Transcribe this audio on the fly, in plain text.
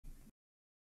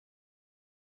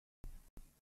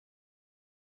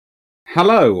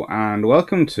Hello, and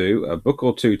welcome to A Book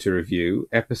or Two to Review,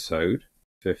 episode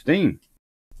 15.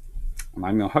 And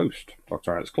I'm your host,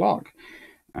 Dr. Alex Clark,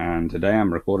 and today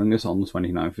I'm recording this on the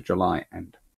 29th of July,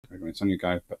 and it's on your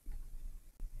go, but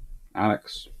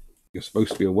Alex, you're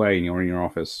supposed to be away and you're in your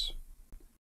office.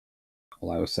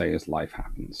 All I will say is life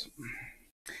happens.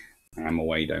 I'm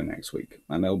away though next week,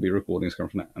 and there'll be recordings coming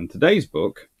from that. And today's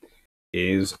book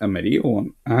is a medieval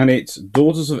one, and it's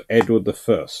Daughters of Edward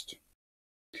I.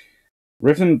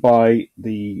 Written by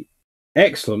the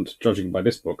excellent, judging by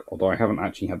this book, although I haven't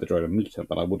actually had the joy to meet her,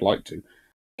 but I would like to,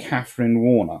 Kathryn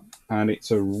Warner. And it's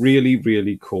a really,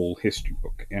 really cool history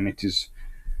book, and it is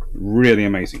really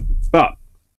amazing. But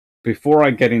before I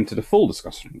get into the full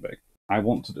discussion of it, I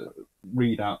want to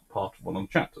read out part of one of the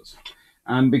chapters.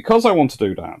 And because I want to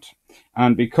do that,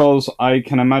 and because I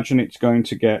can imagine it's going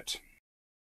to get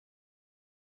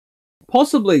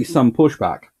possibly some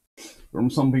pushback from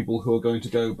some people who are going to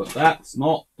go, but that's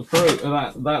not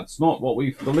that's not what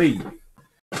we believe.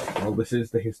 Well, this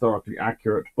is the historically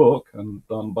accurate book and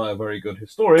done by a very good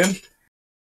historian,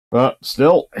 but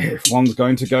still, if one's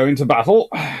going to go into battle,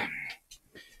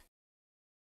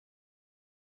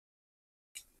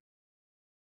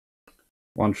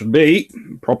 one should be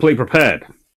properly prepared.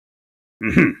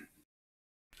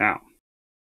 Now,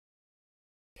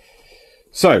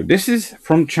 so this is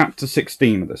from chapter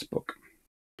 16 of this book.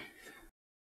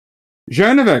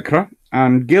 Joan of Acre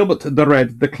and Gilbert de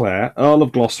Red de Clare, Earl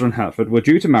of Gloucester and Hertford, were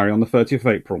due to marry on the 30th of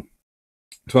April,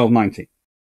 1290.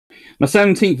 On the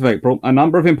 17th of April, a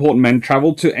number of important men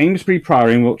travelled to Amesbury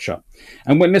Priory in Wiltshire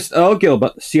and witnessed Earl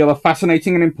Gilbert seal a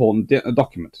fascinating and important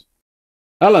document.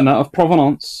 Eleanor of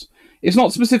Provence is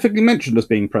not specifically mentioned as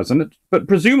being present, but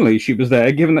presumably she was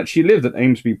there given that she lived at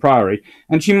Amesbury Priory,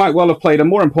 and she might well have played a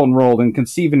more important role in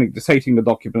conceiving and dictating the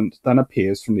document than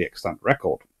appears from the extant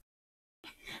record.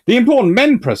 The important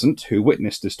men present who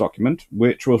witnessed this document,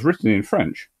 which was written in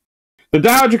French, the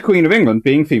Dowager Queen of England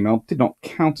being female, did not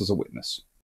count as a witness,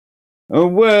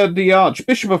 were the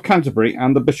Archbishop of Canterbury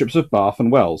and the Bishops of Bath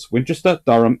and Wells, Winchester,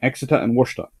 Durham, Exeter and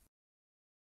Worcester.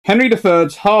 Henry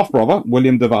III's half-brother,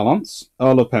 William de Valence,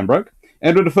 Earl of Pembroke,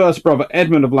 Edward I's brother,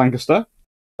 Edmund of Lancaster,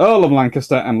 Earl of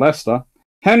Lancaster and Leicester,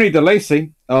 Henry de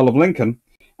Lacy, Earl of Lincoln,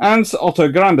 and Sir Otto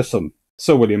Grandison,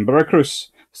 Sir William Baracrus,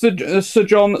 Sir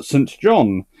John St.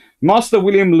 John, Master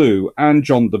William Loo, and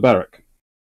John de Berwick.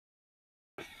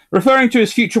 Referring to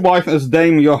his future wife as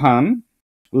Dame Johanne,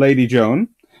 Lady Joan,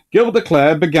 Gilbert de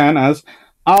Clare began as,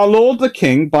 "Our Lord the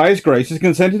King, by his grace, has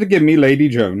consented to give me Lady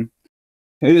Joan,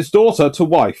 his daughter, to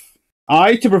wife.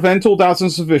 I, to prevent all doubts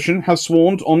and suspicion, have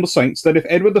sworn on the saints that if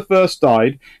Edward I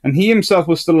died, and he himself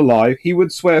was still alive, he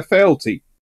would swear fealty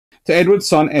to Edward's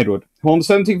son Edward, who on the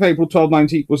 17th of April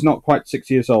 1290 was not quite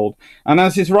 6 years old, and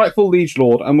as his rightful liege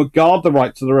lord, and would guard the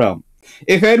rights of the realm.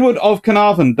 If Edward of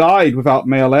Carnarvon died without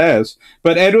male heirs,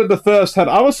 but Edward I had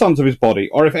other sons of his body,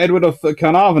 or if Edward of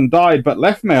Carnarvon died but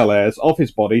left male heirs of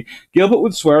his body, Gilbert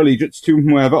would swear allegiance to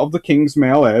whoever of the king's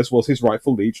male heirs was his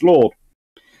rightful liege lord.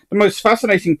 The most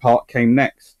fascinating part came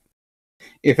next.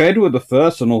 If Edward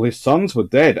I and all his sons were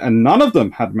dead, and none of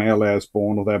them had male heirs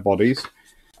born of their bodies,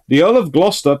 the Earl of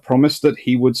Gloucester promised that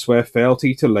he would swear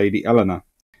fealty to Lady Eleanor,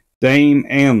 Dame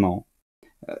Aylmer,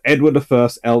 Edward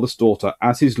I's eldest daughter,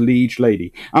 as his liege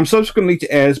lady, and subsequently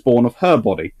to heirs born of her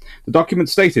body. The document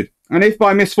stated, "And if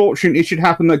by misfortune it should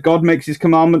happen that God makes his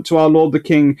commandment to our Lord the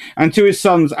King, and to his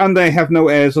sons, and they have no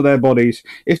heirs of their bodies,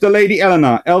 if the Lady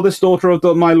Eleanor, eldest daughter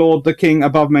of my Lord the King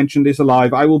above mentioned, is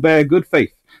alive, I will bear good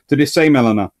faith to this same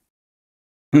Eleanor,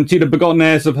 and to the begotten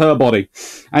heirs of her body,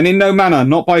 and in no manner,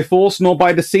 not by force, nor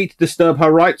by deceit, disturb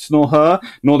her rights, nor her,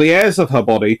 nor the heirs of her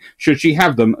body, should she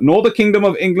have them, nor the kingdom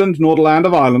of England, nor the land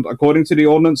of Ireland, according to the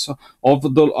ordinance of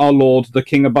our Lord the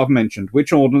King above mentioned,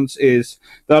 which ordinance is,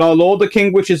 that our Lord the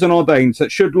King wishes and ordains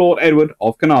that should Lord Edward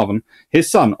of Carnarvon,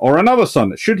 his son, or another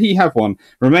son, should he have one,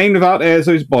 remain without heirs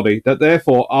of his body, that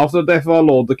therefore, after the death of our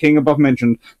Lord the King above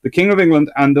mentioned, the King of England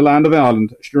and the land of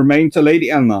Ireland should remain to Lady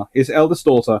Eleanor, his eldest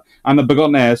daughter, and the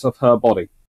begotten heirs of her body."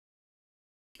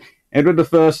 Edward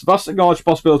I thus acknowledged the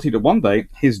possibility that one day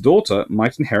his daughter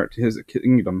might inherit his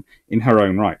kingdom in her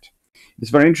own right. It's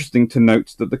very interesting to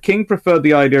note that the king preferred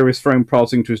the idea of his throne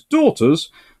passing to his daughters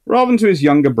rather than to his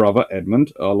younger brother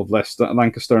Edmund, Earl of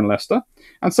Lancaster and Leicester,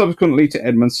 and subsequently to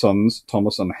Edmund's sons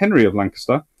Thomas and Henry of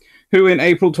Lancaster, who in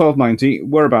April 1290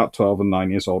 were about 12 and 9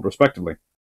 years old respectively.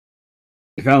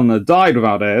 If Eleanor died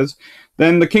without heirs,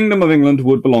 then the kingdom of England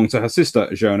would belong to her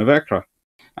sister Joan of Acre,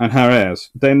 and her heirs,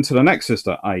 then to the next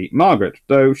sister, i.e. Margaret,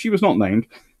 though she was not named,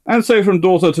 and so from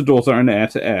daughter to daughter and heir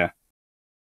to heir.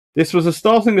 This was a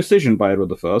startling decision by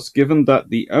Edward I, given that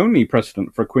the only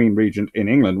precedent for a queen regent in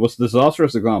England was the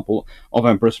disastrous example of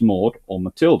Empress Maud, or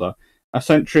Matilda, a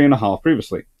century and a half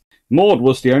previously. Maud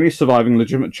was the only surviving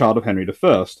legitimate child of Henry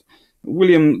I,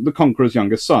 William the Conqueror's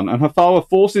youngest son, and her father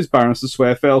forced his barons to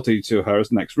swear fealty to her as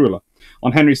the next ruler.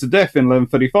 On Henry's death in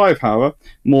 1135, however,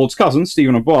 Maud's cousin,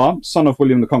 Stephen of Blois, son of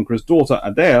William the Conqueror's daughter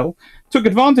Adele, took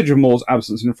advantage of Maud's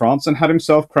absence in France and had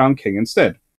himself crowned king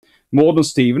instead. Maud and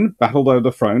Stephen battled over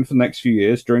the throne for the next few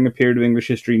years during a period of English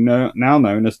history now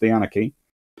known as the Anarchy,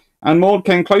 and Maud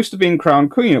came close to being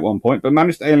crowned queen at one point, but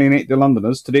managed to alienate the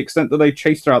Londoners to the extent that they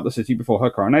chased her out of the city before her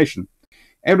coronation.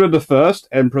 Edward I,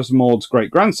 Empress Maud's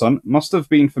great-grandson, must have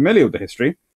been familiar with the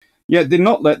history, yet did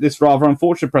not let this rather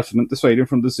unfortunate precedent dissuade him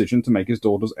from the decision to make his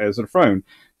daughters heirs of the throne,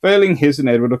 failing his and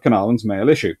Edward of Carnarvon's male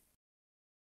issue.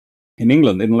 In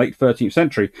England, in the late 13th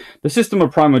century, the system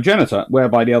of primogeniture,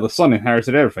 whereby the eldest son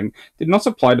inherited everything, did not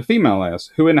apply to female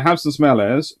heirs, who in the absence of male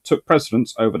heirs took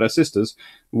precedence over their sisters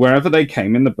wherever they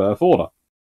came in the birth order,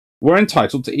 were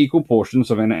entitled to equal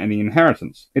portions of any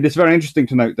inheritance. It is very interesting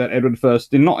to note that Edward I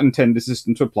did not intend this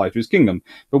system to apply to his kingdom,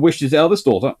 but wished his eldest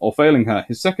daughter, or failing her,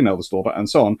 his second eldest daughter, and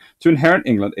so on, to inherit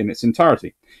England in its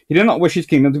entirety. He did not wish his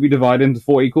kingdom to be divided into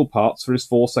 4 equal parts for his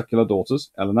 4 secular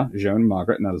daughters, Eleanor, Joan,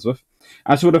 Margaret, and Elizabeth,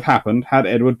 as would have happened had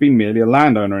Edward been merely a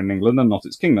landowner in England and not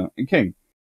its king.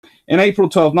 In April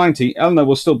 1290, Eleanor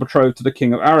was still betrothed to the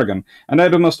King of Aragon, and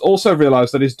Edward must also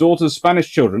realise that his daughter's Spanish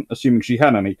children, assuming she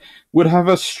had any, would have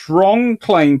a strong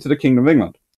claim to the Kingdom of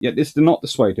England, yet this did not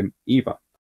dissuade him either.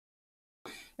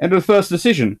 Edward I's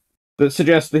decision that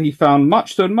suggests that he found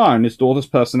much to admire in his daughter's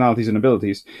personalities and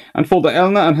abilities, and thought that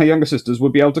Eleanor and her younger sisters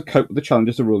would be able to cope with the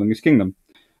challenges of ruling his kingdom.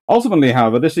 Ultimately,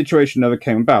 however, this situation never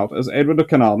came about, as Edward of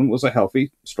Carnarvon was a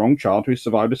healthy, strong child who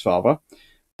survived his father,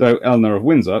 though Eleanor of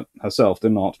Windsor herself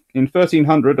did not. In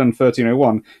 1300 and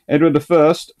 1301, Edward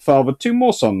I fathered 2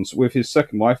 more sons with his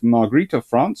second wife, Marguerite of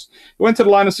France, who entered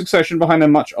the line of succession behind their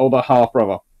much older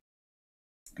half-brother.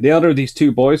 The elder of these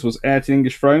 2 boys was heir to the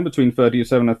English throne between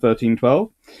 1307 and 1312.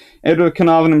 Edward of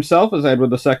Carnarvon himself, as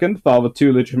Edward II, fathered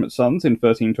 2 legitimate sons in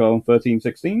 1312 and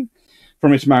 1316,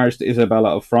 from his marriage to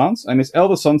Isabella of France, and his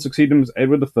elder son succeeded him as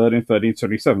Edward III in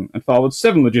 1327, and fathered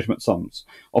 7 legitimate sons,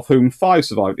 of whom 5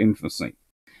 survived infancy.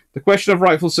 The question of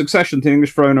rightful succession to the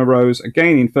English throne arose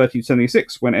again in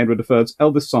 1376, when Edward III's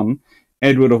eldest son,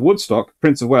 Edward of Woodstock,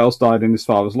 Prince of Wales, died in his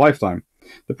father's lifetime.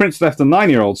 The prince left a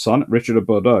 9-year-old son, Richard of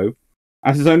Bordeaux,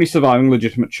 as his only surviving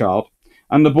legitimate child,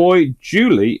 and the boy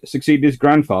duly succeeded his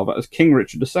grandfather as King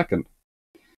Richard II.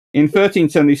 In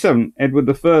 1377, Edward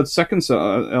III's second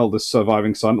eldest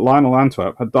surviving son, Lionel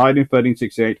Antwerp, had died in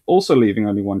 1368, also leaving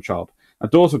only one child, a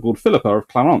daughter called Philippa of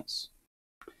Clarence,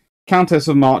 Countess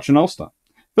of March and Ulster.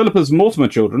 Philippa's Mortimer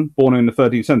children, born in the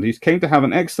 1370s, came to have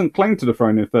an excellent claim to the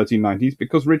throne in the 1390s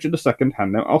because Richard II had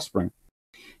no offspring.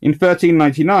 In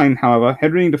 1399, however,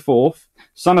 Henry IV,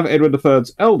 son of Edward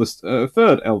III's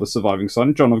third eldest surviving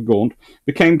son, John of Gaunt,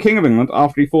 became King of England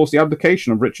after he forced the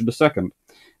abdication of Richard II,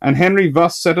 and Henry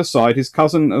thus set aside his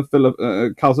cousin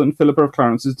Philippa of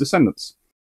Clarence's descendants.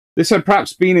 This had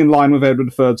perhaps been in line with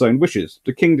Edward III's own wishes.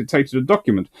 The king dictated a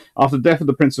document after the death of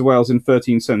the Prince of Wales in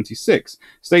 1376,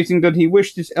 stating that he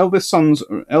wished his eldest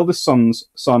son's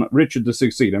son Richard to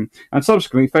succeed him, and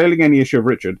subsequently, failing any issue of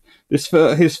Richard, his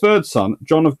third son,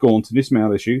 John of Gaunt, and his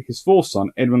male issue, his fourth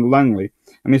son, Edmund Langley,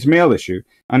 and his male issue,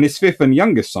 and his fifth and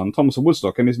youngest son, Thomas of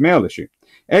Woodstock, and his male issue.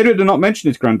 Edward did not mention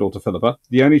his granddaughter Philippa,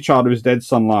 the only child of his dead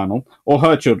son Lionel, or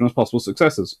her children as possible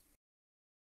successors.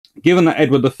 Given that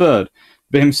Edward III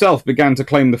himself began to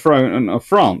claim the throne of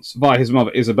France via his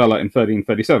mother Isabella in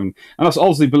 1337, and thus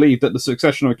obviously believed that the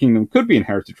succession of a kingdom could be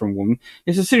inherited from a woman,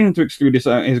 his decision to exclude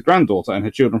his granddaughter and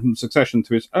her children from the succession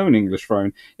to his own English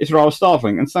throne is rather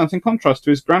startling, and stands in contrast to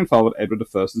his grandfather Edward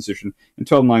I's decision in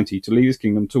 1290 to leave his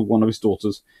kingdom to one of his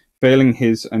daughters, failing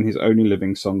his and his only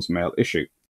living son's male issue.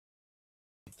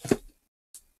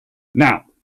 Now,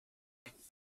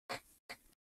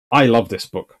 I love this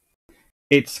book.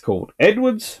 It's called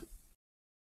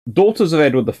Daughters of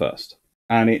Edward I,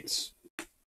 and it's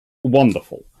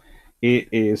wonderful. It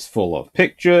is full of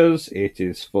pictures, it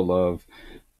is full of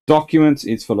documents,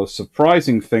 it's full of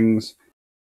surprising things,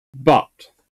 but,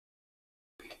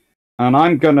 and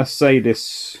I'm going to say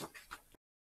this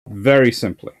very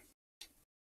simply,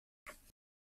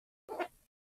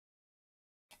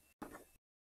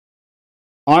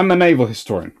 I'm a naval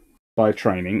historian by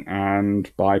training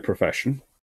and by profession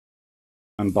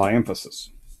and by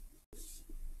emphasis.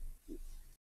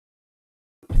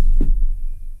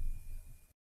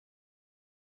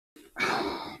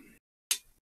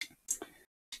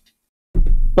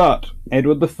 But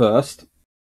Edward I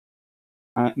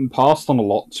and passed on a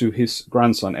lot to his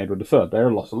grandson Edward III. They're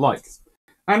a lot alike.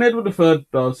 And Edward III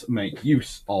does make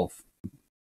use of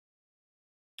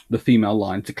the female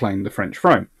line to claim the French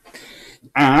throne.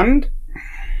 And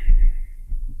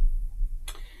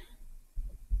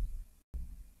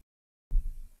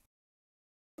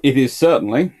it is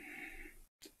certainly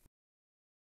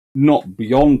not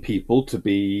beyond people to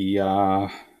be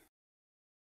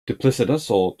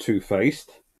duplicitous or two-faced,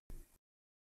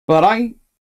 but I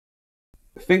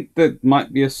think there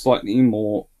might be a slightly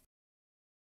more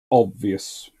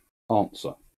obvious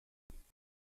answer.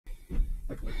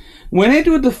 When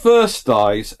Edward I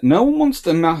dies, no one wants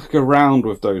to muck around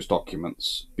with those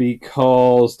documents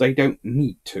because they don't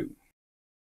need to.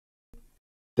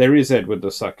 There is Edward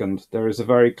II. There is a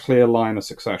very clear line of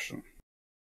succession.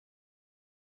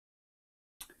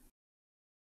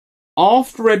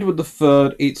 After Edward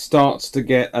III, it starts to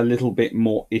get a little bit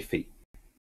more iffy.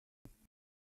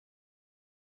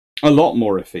 A lot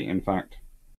more iffy, in fact.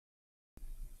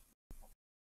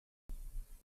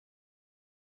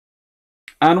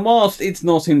 And whilst it's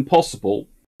not impossible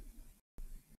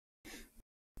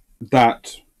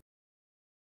that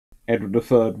Edward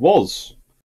III was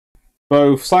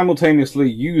both simultaneously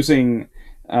using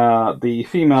the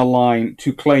female line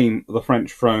to claim the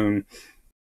French throne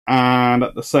and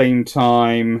at the same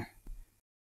time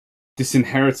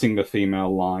disinheriting the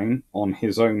female line on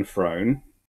his own throne,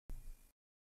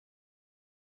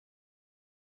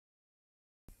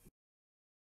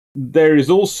 there is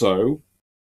also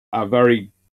a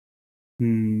very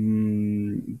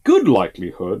good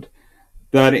likelihood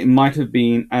that it might have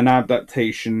been an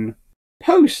adaptation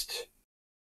post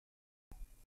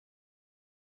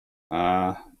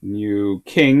new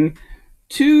king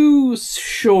to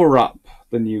shore up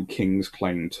the new king's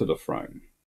claim to the throne.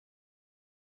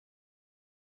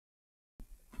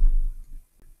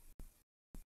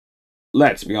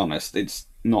 Let's be honest, it's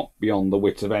not beyond the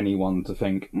wit of anyone to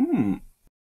think,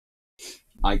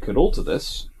 I could alter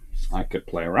this. I could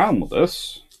play around with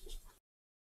this.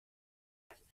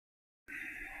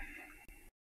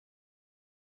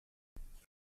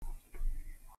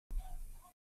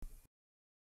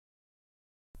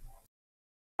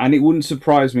 And it wouldn't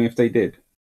surprise me if they did.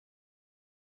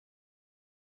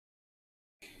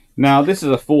 Now, this is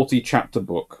a 40-chapter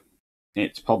book.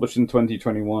 It's published in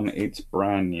 2021. It's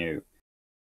brand new.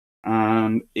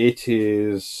 And it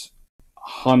is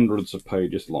hundreds of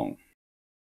pages long.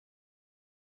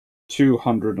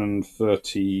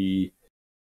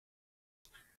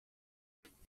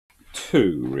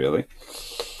 232, really.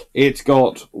 It's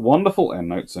got wonderful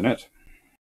endnotes in it.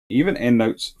 Even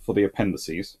endnotes for the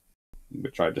appendices,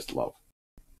 which I just love.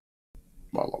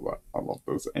 I love that. I love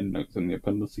those endnotes in the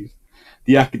appendices.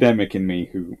 The academic in me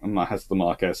who has to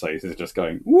mark essays is just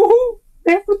going, woohoo!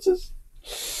 References!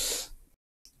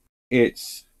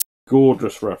 It's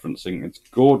gorgeous referencing. It's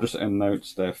gorgeous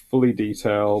endnotes. They're fully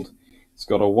detailed. It's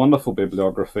got a wonderful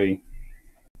bibliography.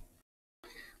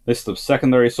 List of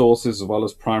secondary sources as well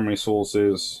as primary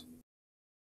sources.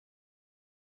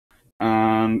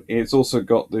 And it's also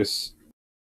got this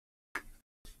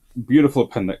beautiful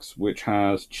appendix which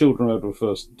has children of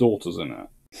Edward I's daughters in it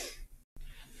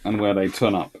and where they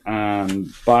turn up,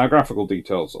 and biographical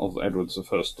details of Edward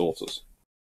I's daughters.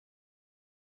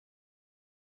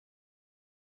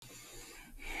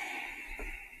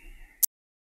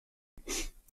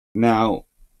 Now,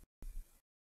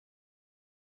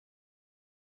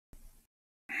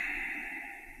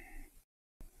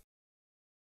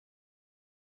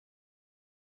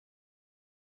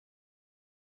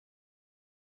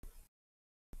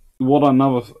 what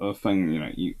another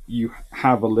thing, you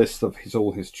have a list of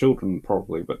all his children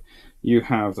probably, but you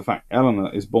have the fact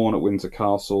Eleanor is born at Windsor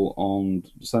Castle on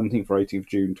 17th or 18th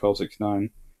June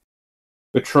 1269,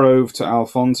 betrothed to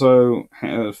Alfonso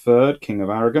III, King of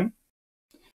Aragon,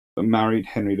 but married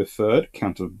Henry III,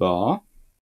 Count of Bar.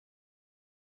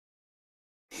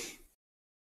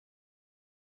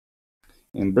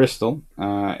 In Bristol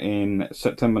in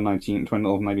September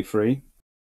 1293,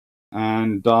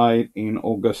 and died in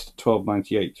August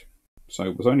 1298.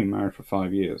 So was only married for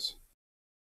 5 years.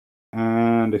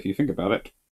 And if you think about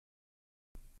it,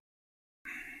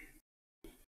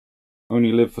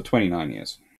 only lived for 29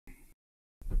 years.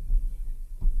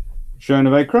 Joan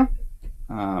of Acre.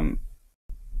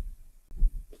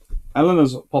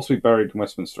 Eleanor's possibly buried in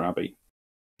Westminster Abbey.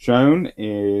 Joan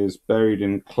is buried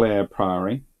in Clare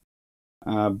Priory.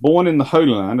 Born in the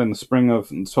Holy Land in the spring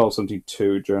of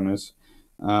 1272, Joan is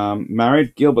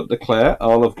married Gilbert de Clare,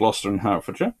 Earl of Gloucester and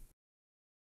Hertfordshire,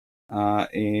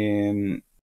 in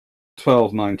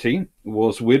 1290,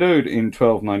 was widowed in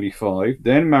 1295,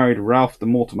 then married Ralph de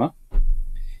Mortimer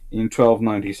in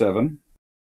 1297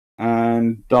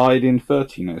 and died in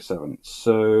 1307.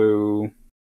 So,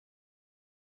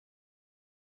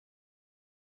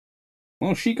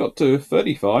 well, she got to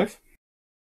 35.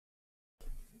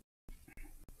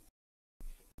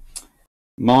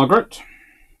 Margaret,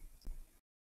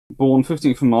 born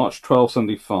 15th of March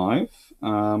 1275,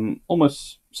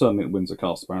 almost certainly at Windsor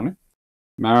Castle, apparently.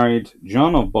 Married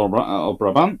John of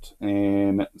Brabant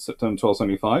in September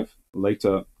 1275,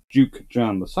 later Duke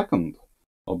Jan II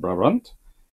of Brabant.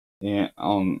 He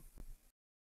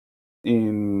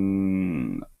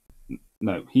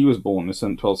was born in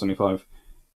 1275.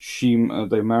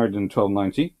 They married in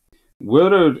 1290.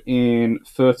 Widowed in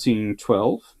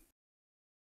 1312.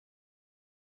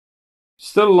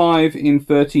 Still alive in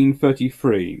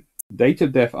 1333. Date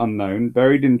of death unknown.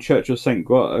 Buried in Church of St.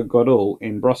 Gudule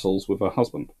in Brussels with her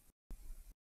husband.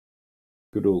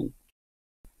 Gudule.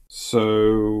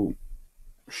 So,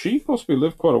 she possibly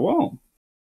lived quite a while.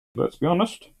 Let's be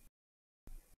honest.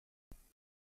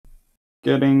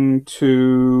 Getting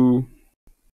to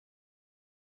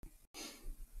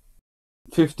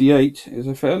 58 is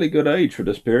a fairly good age for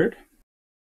this period.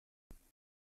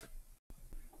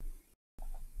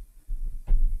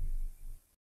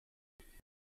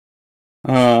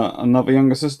 Another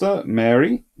younger sister,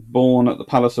 Mary, born at the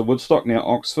Palace of Woodstock near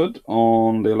Oxford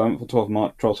on the 11th of 12th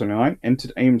March 1229,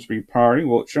 entered Amesbury Priory,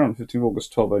 Wiltshire on 15th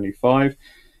August 1285,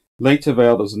 later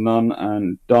veiled as a nun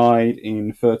and died in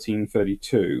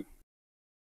 1332.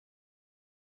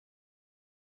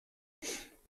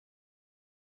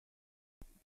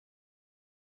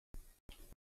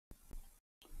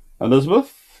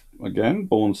 Elizabeth, again,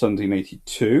 born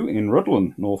 1782 in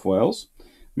Rhuddlan, North Wales,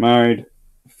 married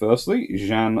firstly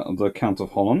Jean the Count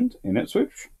of Holland in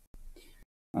Ipswich.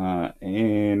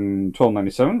 In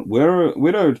 1297,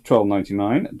 widowed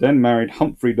 1299, then married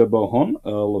Humphrey de Bohun,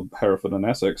 Earl of Hereford and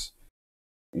Essex,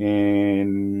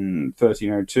 in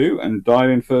 1302 and died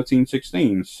in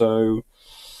 1316. So,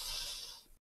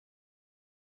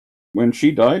 when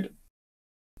she died,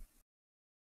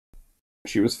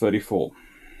 she was 34.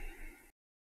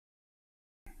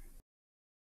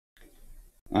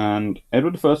 And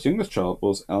Edward I's youngest child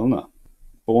was Eleanor,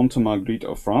 born to Marguerite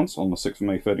of France on the 6th of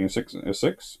May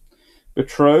 1306,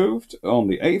 betrothed on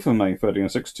the 8th of May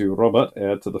 1306 to Robert,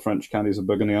 heir to the French counties of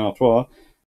Burgundy and Artois,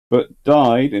 but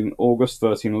died in August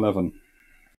 1311.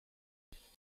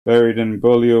 Buried in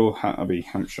Beaulieu Abbey,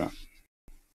 Hampshire.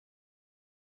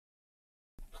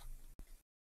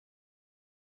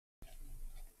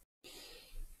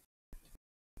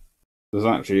 There's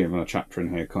actually even a chapter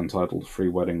in here entitled 3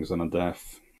 Weddings and a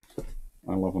Death.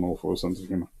 I love an awful sense of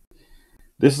humour.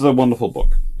 This is a wonderful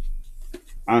book.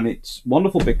 And it's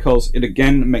wonderful because it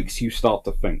again makes you start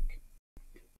to think.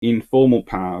 Informal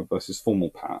power versus formal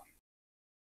power.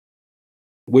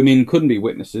 Women couldn't be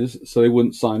witnesses, so they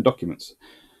wouldn't sign documents.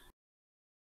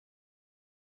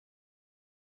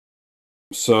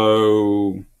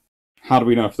 So, how do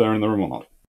we know if they're in the room or not?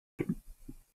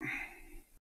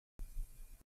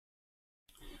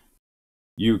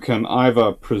 You can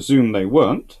either presume they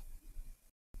weren't,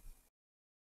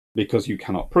 because you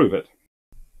cannot prove it,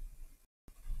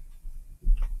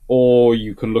 or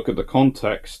you can look at the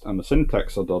context and the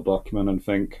syntax of the document and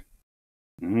think,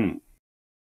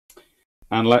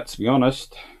 And let's be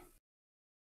honest,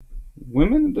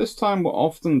 women at this time were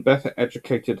often better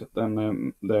educated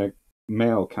than their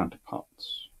male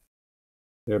counterparts.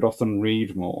 They would often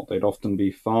read more. They'd often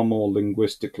be far more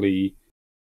linguistically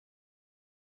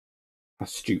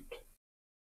astute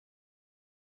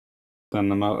than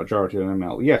the majority of the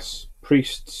male. Yes,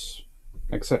 priests,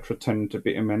 etc., tend to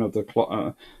be men of the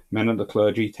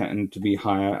clergy tend to be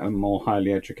higher and more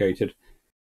highly educated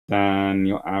than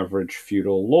your average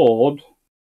feudal lord,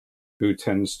 who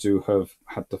tends to have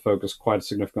had to focus quite a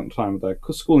significant time of their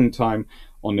schooling time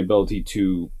on the ability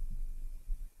to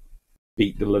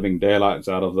beat the living daylights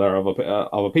out of their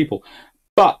other people,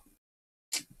 but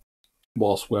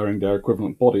whilst wearing their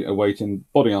equivalent weight in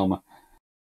body armor.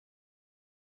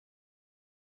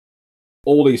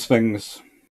 All these things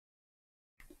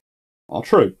are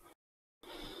true.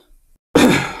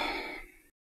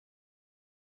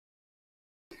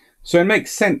 So it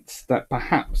makes sense that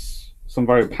perhaps some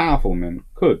very powerful men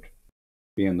could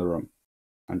be in the room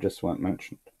and just weren't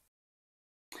mentioned.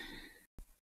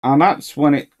 And that's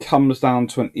when it comes down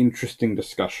to an interesting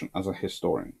discussion as a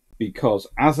historian. Because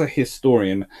as a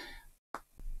historian,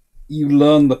 you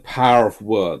learn the power of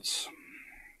words.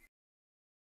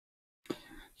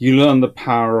 You learn the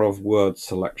power of word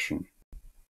selection.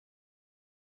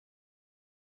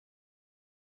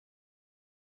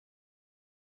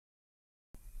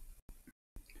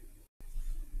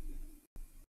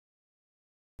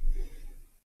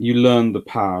 you learn the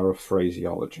power of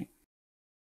phraseology.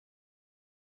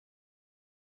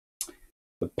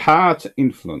 The power to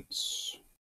influence.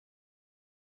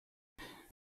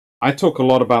 I talk a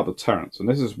lot about deterrence, and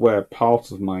this is where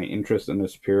part of my interest in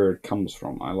this period comes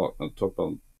from. I talk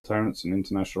about deterrence and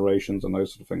international relations and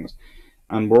those sort of things,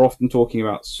 and we're often talking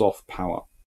about soft power.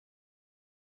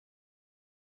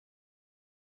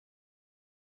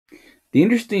 The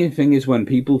interesting thing is when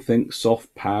people think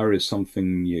soft power is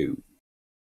something new.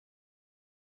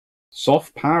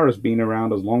 Soft power has been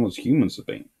around as long as humans have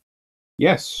been.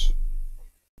 Yes.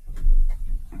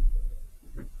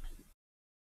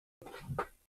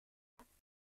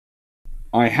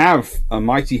 I have a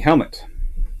mighty helmet,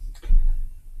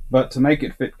 but to make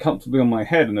it fit comfortably on my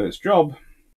head and do its job,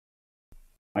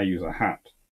 I use a hat.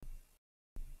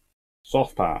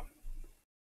 Soft power.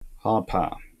 Hard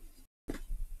power.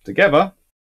 Together,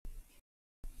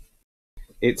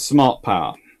 it's smart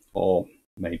power, or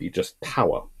maybe just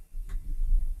power.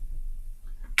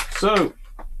 So,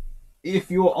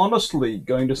 if you're honestly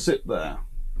going to sit there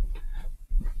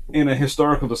in a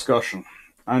historical discussion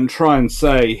and try and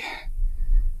say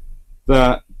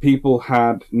that people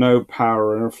had no power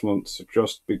or influence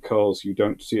just because you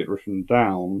don't see it written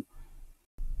down,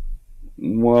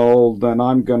 well, then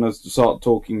I'm going to start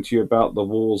talking to you about the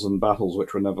wars and battles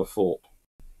which were never fought.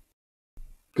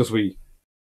 Because we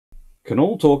can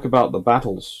all talk about the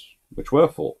battles which were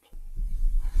fought.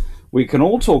 We can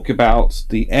all talk about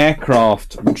the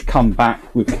aircraft which come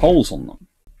back with holes on them.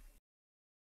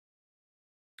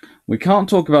 We can't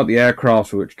talk about the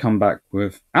aircraft which come back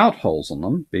without holes on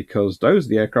them, because those are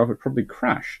the aircraft which probably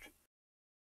crashed.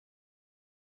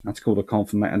 That's called a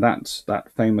confirmation. That's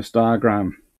that famous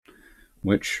diagram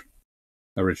which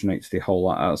originates the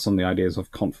whole some of the ideas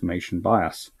of confirmation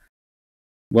bias.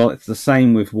 Well, it's the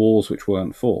same with wars which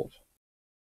weren't fought.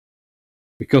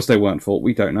 Because they weren't fought,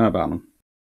 we don't know about them.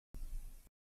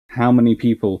 How many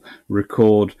people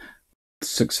record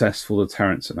successful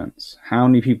deterrence events? How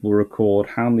many people record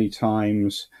how many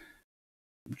times,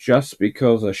 just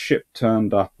because a ship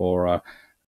turned up or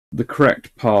the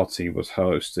correct party was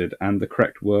hosted and the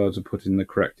correct words were put in the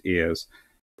correct ears,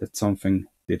 that something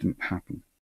didn't happen?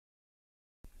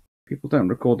 People don't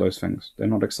record those things. They're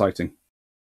not exciting.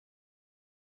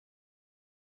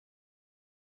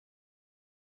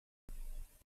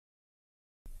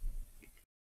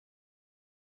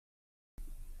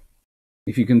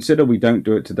 If you consider we don't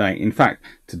do it today, in fact,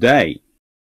 today,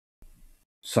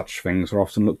 such things are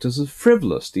often looked at as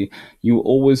frivolous. You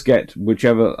always get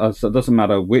whichever, so it doesn't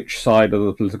matter which side of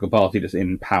the political party that's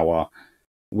in power,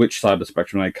 which side of the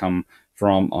spectrum they come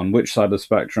from, on which side of the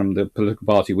spectrum the political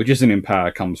party which isn't in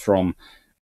power comes from.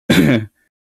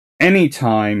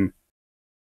 Anytime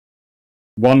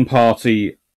one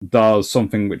party does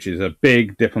something which is a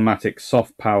big diplomatic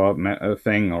soft power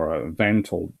thing or an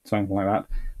event or something like that,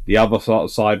 the other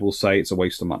side will say it's a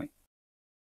waste of money.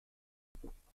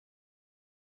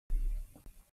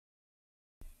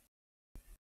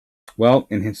 Well,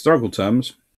 in historical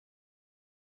terms,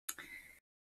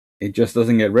 it just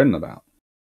doesn't get written about,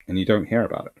 and you don't hear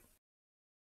about it.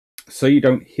 So you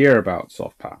don't hear about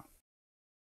soft power.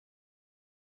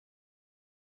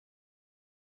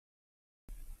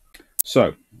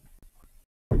 So,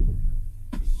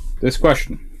 this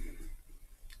question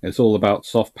is all about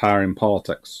soft power in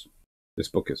politics. This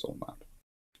book is all about.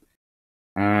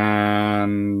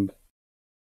 And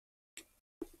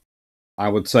I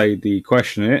would say the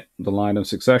question in it, the line of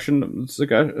succession,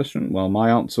 well,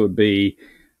 my answer would be,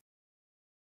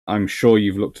 I'm sure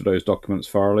you've looked at those documents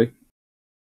thoroughly.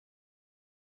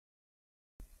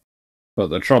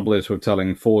 But the trouble is with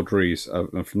telling forgeries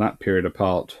from that period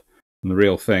apart from the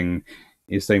real thing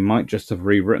is they might just have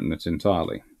rewritten it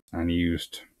entirely and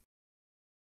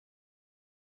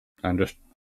just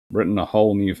written a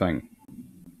whole new thing.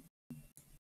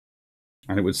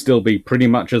 And it would still be pretty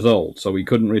much as old, so we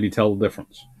couldn't really tell the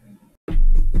difference.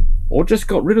 Or just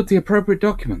got rid of the appropriate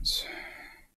documents.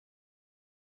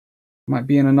 Might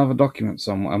be in another document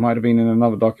somewhere. It might have been in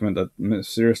another document that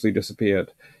mysteriously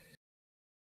disappeared.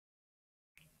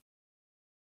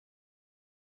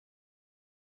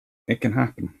 It can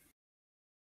happen.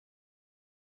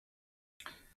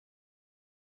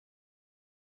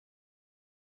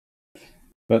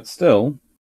 But still,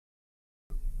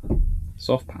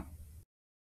 soft power.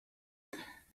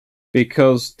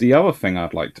 Because the other thing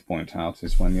I'd like to point out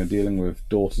is when you're dealing with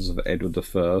daughters of Edward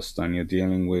I and you're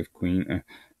dealing with Queen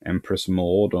Empress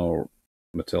Maud or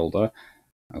Matilda,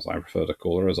 as I prefer to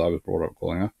call her, as I was brought up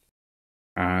calling her,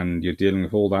 and you're dealing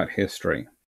with all that history,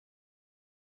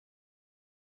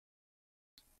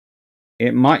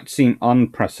 it might seem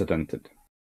unprecedented.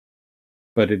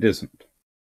 but it isn't.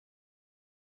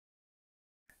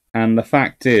 And the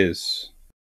fact is,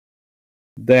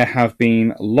 there have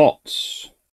been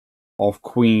lots of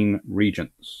queen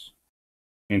regents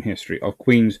in history, of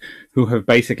queens who have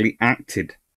basically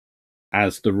acted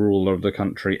as the ruler of the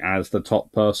country, as the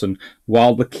top person,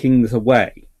 while the king's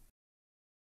away.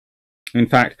 In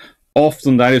fact,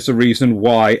 often that is the reason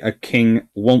why a king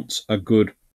wants a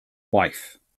good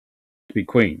wife to be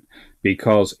queen.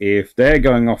 Because if they're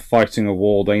going off fighting a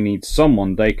war, they need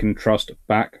someone they can trust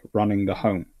back running the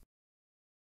home.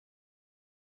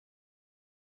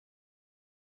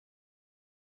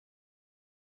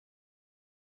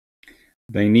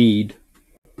 They need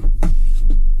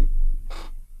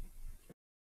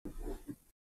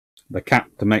the cap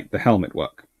to make the helmet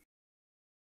work.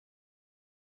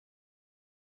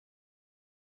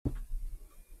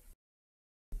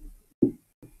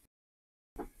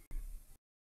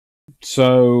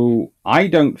 So I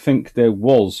don't think there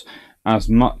was as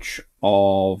much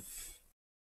of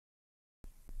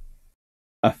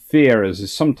a fear as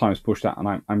is sometimes pushed out,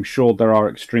 and I'm sure there are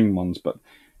extreme ones, but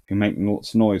who make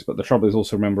lots of noise. But the trouble is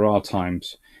also, remember our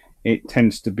times, it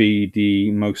tends to be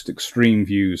the most extreme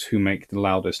views who make the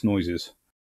loudest noises.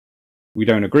 We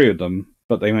don't agree with them,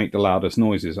 but they make the loudest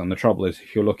noises. And the trouble is,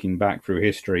 if you're looking back through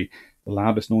history, the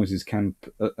loudest noises can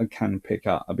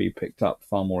be picked up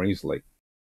far more easily.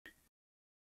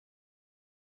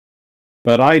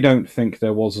 But I don't think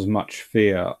there was as much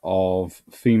fear of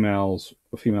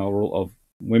of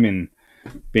women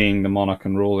being the monarch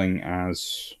and ruling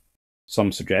as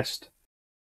some suggest.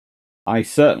 I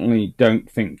certainly don't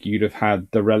think you'd have had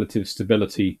the relative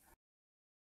stability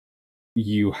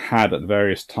you had at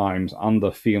various times under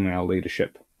female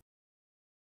leadership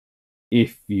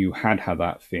if you had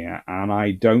that fear. And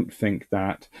I don't think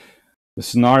that the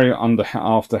scenario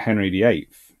after Henry VIII,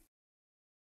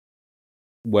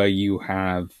 where you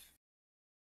have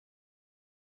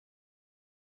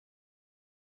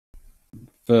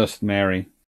first Mary,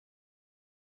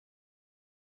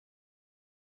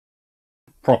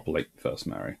 properly first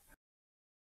Mary,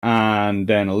 and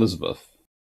then Elizabeth,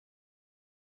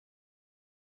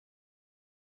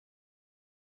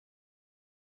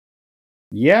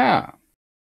 yeah,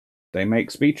 they make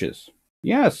speeches.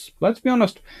 Yes, let's be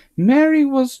honest, Mary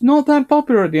was not that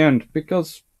popular at the end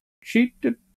because she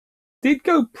did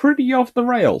go pretty off the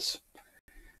rails.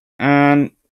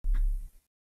 And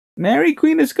Mary,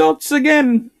 Queen of Scots,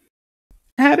 again,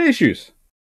 had issues.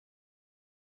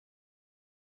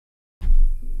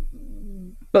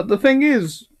 But the thing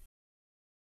is,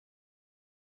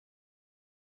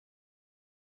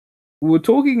 we're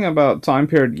talking about time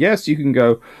period. Yes, you can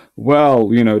go, well,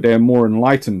 you know, they're more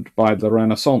enlightened by the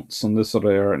Renaissance and this sort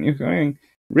of era. And you're going,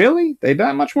 really? They're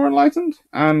that much more enlightened?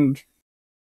 And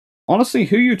honestly,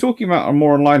 who are you talking about are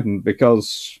more enlightened?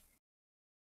 Because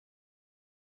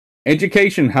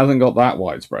education hasn't got that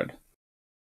widespread.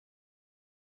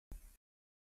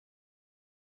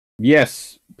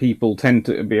 Yes, people tend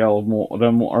to be able there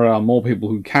are more people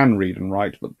who can read and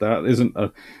write, but that isn't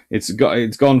a. It's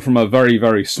gone from a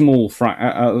very small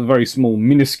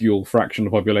minuscule fraction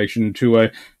of the population to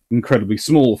a incredibly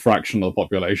small fraction of the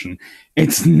population.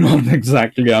 It's not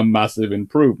exactly a massive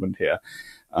improvement here.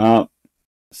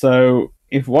 So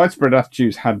if widespread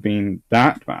attitudes had been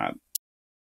that bad,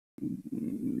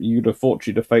 you'd have thought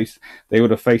they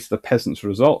would have faced the peasants'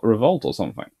 revolt or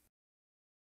something.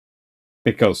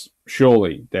 Because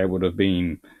surely there would have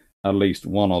been at least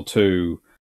one or two,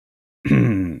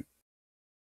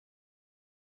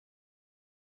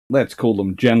 let's call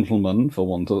them gentlemen,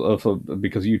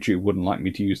 because YouTube wouldn't like me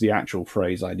to use the actual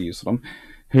phrase I'd use for them,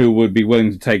 who would be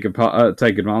willing to take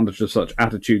advantage of such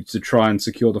attitudes to try and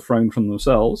secure the throne from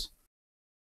themselves.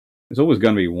 There's always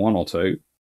going to be one or two.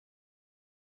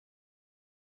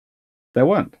 There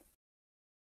weren't.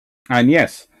 And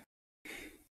yes,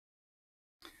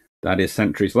 that is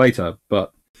centuries later,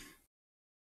 but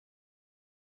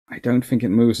I don't think it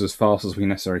moves as fast as we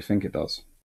necessarily think it does.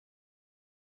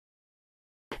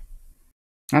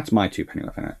 That's my 2 penny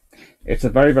worth in it. It's a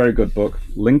very good book.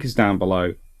 Link is down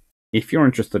below. If you're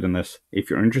interested in this,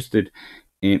 if you're interested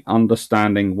in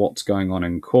understanding what's going on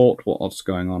in court, what's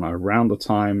going on around the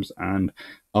times, and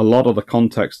a lot of the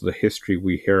context of the history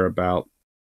we hear about,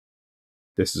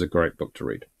 this is a great book to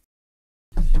read.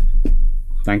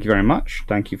 Thank you very much.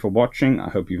 Thank you for watching.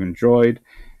 I hope you've enjoyed.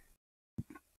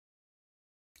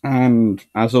 And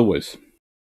as always,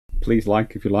 please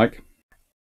like if you like.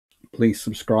 Please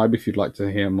subscribe if you'd like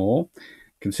to hear more.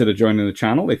 Consider joining the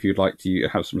channel if you'd like to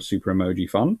have some super emoji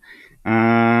fun.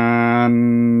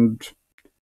 And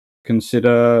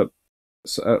consider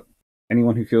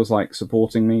anyone who feels like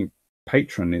supporting me.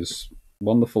 Patreon is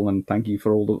wonderful, and thank you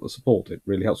for all the support. It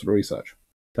really helps with the research.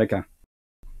 Take care.